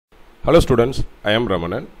Hello students, I am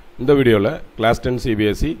Ramanan. In the video, class 10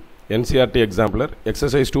 CBSE NCERT examiner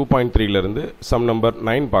exercise 2.3 லிருந்து sum number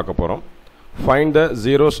 9 பார்க்க போறோம். Find the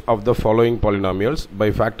zeros of the following polynomials by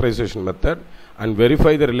factorization method and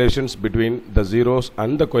verify the relations between the zeros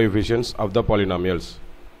and the coefficients of the polynomials.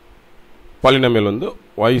 Polynomial வந்து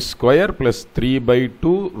y square plus 3 by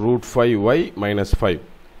 2 root 5y minus 5.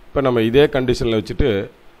 இப்போ நம்ம இதே கண்டிஷனில் வச்சுட்டு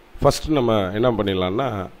first நம்ம என்ன பண்ணிடலாம்னா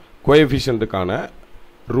கோஎஃபிஷியன்ட்டுக்கான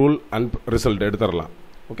rule and result எடுத்துடலாம்.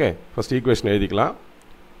 Okay, first equation எழுதிக்கலாம்.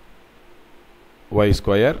 y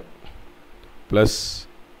square plus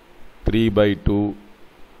 3 by 2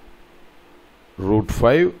 root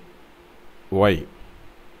 5 y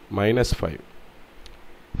minus 5.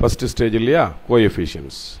 First stage இல்லையா,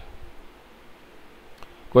 கோஎஃபிஷியன்ஸ்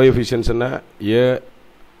என்ன, a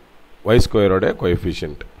y ஸ்கொயரோட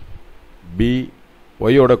கோஎஃபிஷியன்ட், b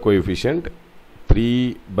y ஓட coefficient 3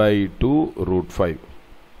 by 2 root 5,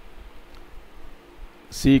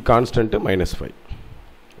 c constant minus 5.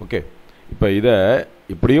 Okay, இப்போ இதை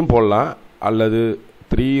இப்படியும் போடலாம் அல்லது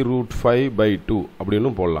 3 root 5 by 2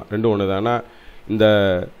 அப்படின்னு போடலாம், ரெண்டும் ஒன்று தான். இந்த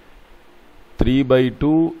 3 by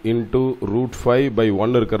 2 into root 5 by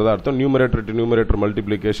 1 இருக்கிறதா அர்த்தம் numerator to numerator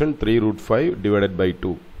multiplication 3 root 5 divided by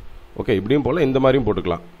 2. Okay, இப்படியும் போடலாம், இந்த மாதிரியும்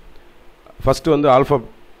போட்டுக்கலாம். ஃபஸ்ட்டு வந்து ஆல்ஃபா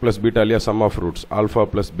ப்ளஸ் பீட்டா இல்லையா, some of roots alpha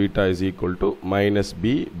plus beta is equal to minus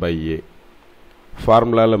B by ஏ.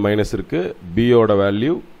 ஃபார்முலாவில் மைனஸ் இருக்குது, பியோட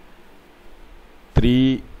value 3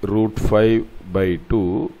 root 5 by 2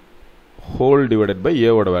 whole divided by a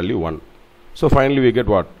ஓட value 1. So finally we get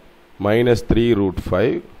what? Minus 3 root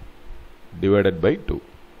 5 divided by 2.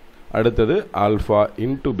 அடுத்தது alpha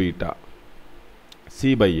into beta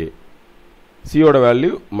c by a. c ஓட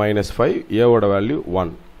value minus 5, a ஓட value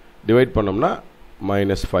 1. Divide பண்ணோம்னா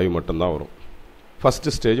minus 5 மட்டும்தான் வரும்.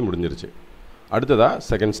 First stage முடிஞ்சிருச்சு. அடுத்ததா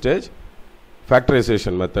second stage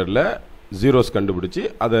factorisation மெத்தடில் ஜீரோஸ் கண்டுபிடிச்சி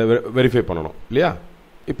அதை வெரிஃபை பண்ணணும் இல்லையா.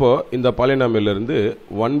 இப்போது இந்த பாலினாமியிலேருந்து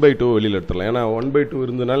 1/2 வெளியில் எடுத்துடலாம். ஏன்னா 1/2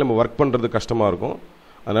 இருந்ததுனால நம்ம ஒர்க் பண்ணுறது கஷ்டமாக இருக்கும்.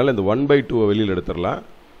 அதனால் இந்த 1/2 வெளியில் எடுத்துடலாம்.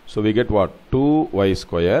 So we get what, 2y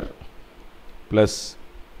square plus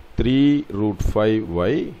 3 root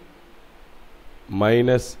 5y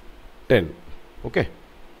minus 10. Okay,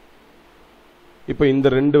 இப்போ இந்த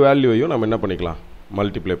ரெண்டு வேல்யூவையும் நம்ம என்ன பண்ணிக்கலாம்,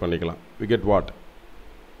 மல்டிப்ளை பண்ணிக்கலாம். We get what,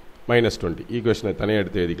 minus 20. ஈக்குவேஷனை தனியாக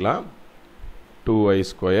எடுத்து எழுதிக்கலாம். 2y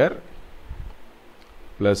square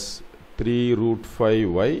plus 3 root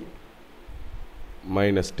 5y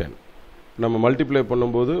minus 10. நம்ம மல்டிப்ளை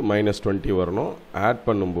பண்ணும்போது மைனஸ் 20 வரணும், ஆட்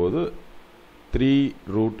பண்ணும்போது 3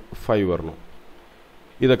 root 5 வரணும்.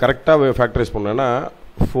 இதை கரெக்டாக ஃபேக்டரைஸ் பண்ணோன்னா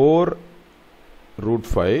 4 root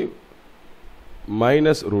 5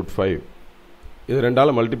 மைனஸ் root 5, இது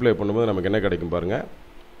ரெண்டால் மல்டிப்ளை பண்ணும்போது நமக்கு என்ன கிடைக்கும் பாருங்கள்,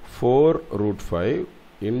 4 root 5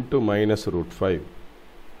 into minus root 5.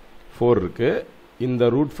 4 இருக்குது, இந்த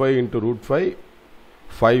root 5 into root 5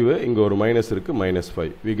 5, இங்கே ஒரு மைனஸ் இருக்குது, minus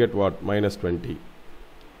 5. we get what, minus 20.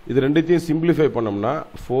 இது ரெண்டுத்தையும் சிம்பிளிஃபை பண்ணோம்னா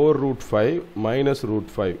 4 root 5 minus root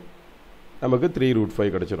 5 நமக்கு 3 root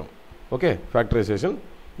 5 கிடச்சிரும். ஓகே, ஃபேக்டரைசேஷன்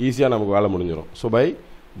ஈஸியாக நமக்கு வேலை முடிஞ்சிடும். So by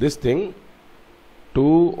this thing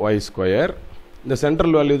 2y square, இந்த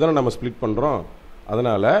சென்ட்ரல் வேல்யூ தானே நம்ம ஸ்ப்ளிட் பண்ணுறோம்,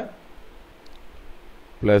 அதனால்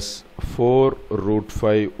plus 4 root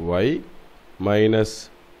 5y minus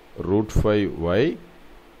root 5y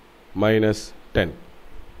minus 10.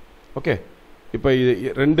 Okay, இப்போ இது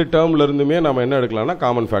ரெண்டு டேர்மில் இருந்துமே நம்ம என்ன எடுக்கலாம்னா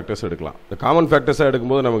காமன் ஃபேக்டர்ஸ் எடுக்கலாம். இந்த காமன் ஃபேக்டர்ஸாக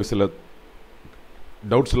எடுக்கும்போது நமக்கு சில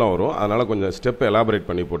டவுட்ஸ்லாம் வரும், அதனால் கொஞ்சம் ஸ்டெப் எலாபரேட்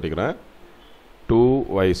பண்ணி போட்டிக்கிறேன்.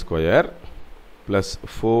 2y square plus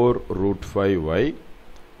 4 root 5y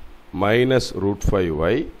minus root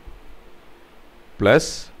 5y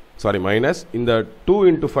plus minus இந்த 2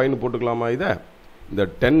 into 5 போட்டுக்கலாமா, இதை இந்த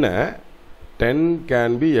 10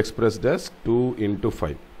 can be expressed as 2 into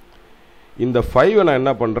 5. இந்த 5 நான்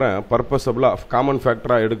என்ன பண்ணுறேன், பர்பஸபிளாக காமன்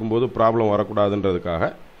ஃபேக்டராக எடுக்கும்போது ப்ராப்ளம் வரக்கூடாதுன்றதுக்காக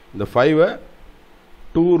இந்த 5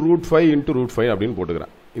 2 root 5 into root 5 அப்படின்னு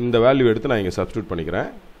போட்டுக்கிறேன். இந்த வேல்யூ எடுத்து நான் இங்கே சப்ஸ்டியூட்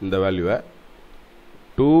பண்ணிக்கிறேன். இந்த வேல்யூவை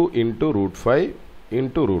 2 into root 5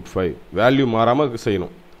 into root 5 value மாறாமல்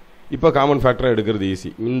செய்யணும். இப்போ காமன் ஃபேக்டராக எடுக்கிறது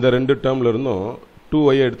ஈஸி. இந்த ரெண்டு டேர்மில் இருந்தும்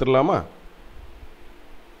 2y எடுத்துடலாமா,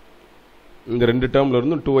 இந்த ரெண்டு டேர்மில்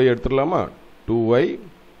இருந்தும் 2y எடுத்துடலாமா, 2y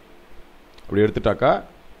அப்படி எடுத்துட்டாக்கா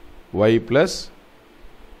y ப்ளஸ்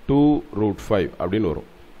 2 root 5 அப்படின்னு வரும்.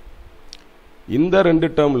 இந்த ரெண்டு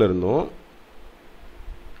டேர்மில் இருந்தும்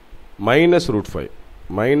மைனஸ் root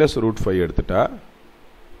 5 எடுத்துட்டா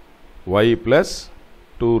y ப்ளஸ்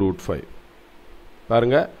 2 root 5.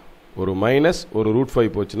 பாருங்கள், ஒரு மைனஸ் ஒரு ரூட் 5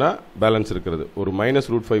 போச்சுன்னா பேலன்ஸ் இருக்கிறது, ஒரு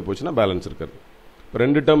மைனஸ் root 5 போச்சுன்னா பேலன்ஸ் இருக்கிறது. இப்போ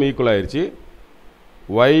ரெண்டு டேர்ம் ஈக்குவல் ஆயிடுச்சு.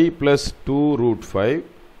 y plus 2 root 5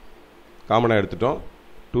 காமனாக எடுத்துட்டோம்.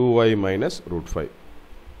 2y minus root 5.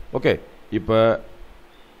 ஓகே, இப்போ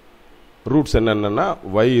ரூட்ஸ் என்னென்னா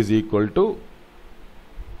y is equal to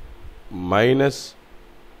minus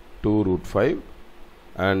 2 root 5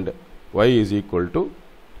 and y is equal to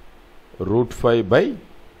root 5 by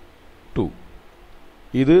 2.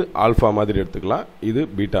 இது ஆல்ஃபா மாதிரி எடுத்துக்கலாம், இது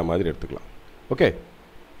பீட்டா மாதிரி எடுத்துக்கலாம். ஓகே,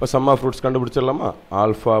 இப்போ some of roots கண்டுபிடிச்சிடலாமா?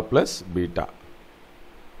 Alpha plus beta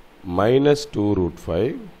minus 2 root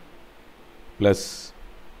 5 plus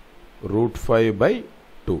root 5 by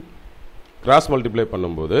 2. Cross multiply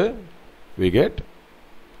பண்ணும்போது we get,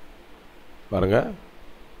 பாருங்க,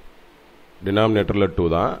 டினாமினேட்டரில் 2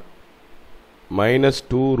 தான், minus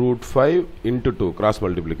 2 root 5 into 2 cross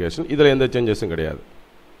multiplication. இதில் எந்த சேஞ்சஸும் கிடையாது.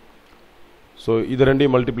 ஸோ இது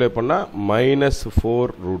ரெண்டையும் மல்டிப்ளை பண்ணால் minus 4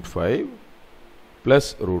 root 5 plus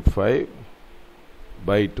root 5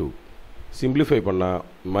 by 2. Simplify பண்ணால்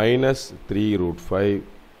minus 3 root 5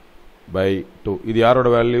 by 2. இது யாரோட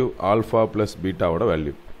value? Alpha plus பீட்டாவோட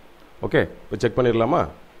value. Okay, இப்போ செக் பண்ணிடலாமா?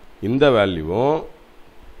 இந்த வேல்யூவும்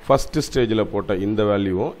ஃபஸ்ட்டு ஸ்டேஜில் போட்ட இந்த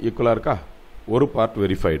வேல்யூவும் ஈக்குவலாக இருக்கா? ஒரு பார்ட்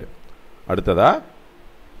வெரிஃபைடு. அடுத்ததா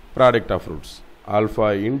product of roots alpha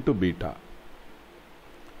into beta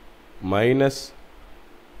minus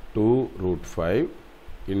 2 root 5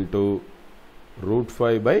 into root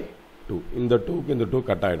 5 by 2. இந்த 2க்கு இந்த 2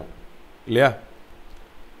 கட் ஆகிடும் இல்லையா?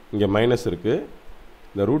 இங்கே மைனஸ் இருக்குது,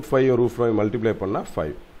 இந்த root 5 root 5 மல்டிப்ளை பண்ணால்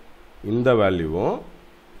 5. இந்த வேல்யூவும்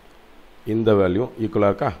இந்த வேல்யூவும்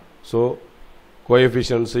ஈக்குவலாக இருக்கா? ஸோ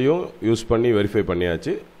கோஎஃபிஷியன்ஸையும் யூஸ் பண்ணி வெரிஃபை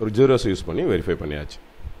பண்ணியாச்சு, ஜீரோஸை யூஸ் பண்ணி வெரிஃபை பண்ணியாச்சு.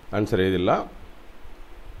 ஆன்சர் எழுதிடலாம்.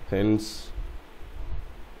 Hence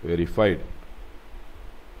verified.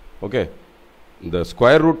 ஓகே, இந்த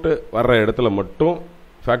ஸ்கொயர் ரூட்டு வர்ற இடத்துல மட்டும்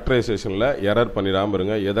ஃபேக்டரைசேஷனில் எரர் பண்ணிடாமல்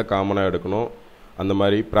இருங்க. எதை காமனாக எடுக்கணும் அந்த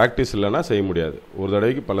மாதிரி ப்ராக்டிஸ் இல்லைன்னா செய்ய முடியாது. ஒரு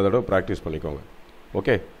தடவைக்கு பல தடவை ப்ராக்டிஸ் பண்ணிக்கோங்க.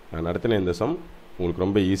 ஓகே, நான் நடத்தின இந்த சம் உங்களுக்கு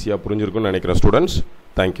ரொம்ப ஈஸியாக புரிஞ்சிருக்குன்னு நினைக்கிறேன் ஸ்டூடெண்ட்ஸ்.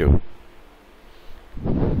 தேங்க்யூ.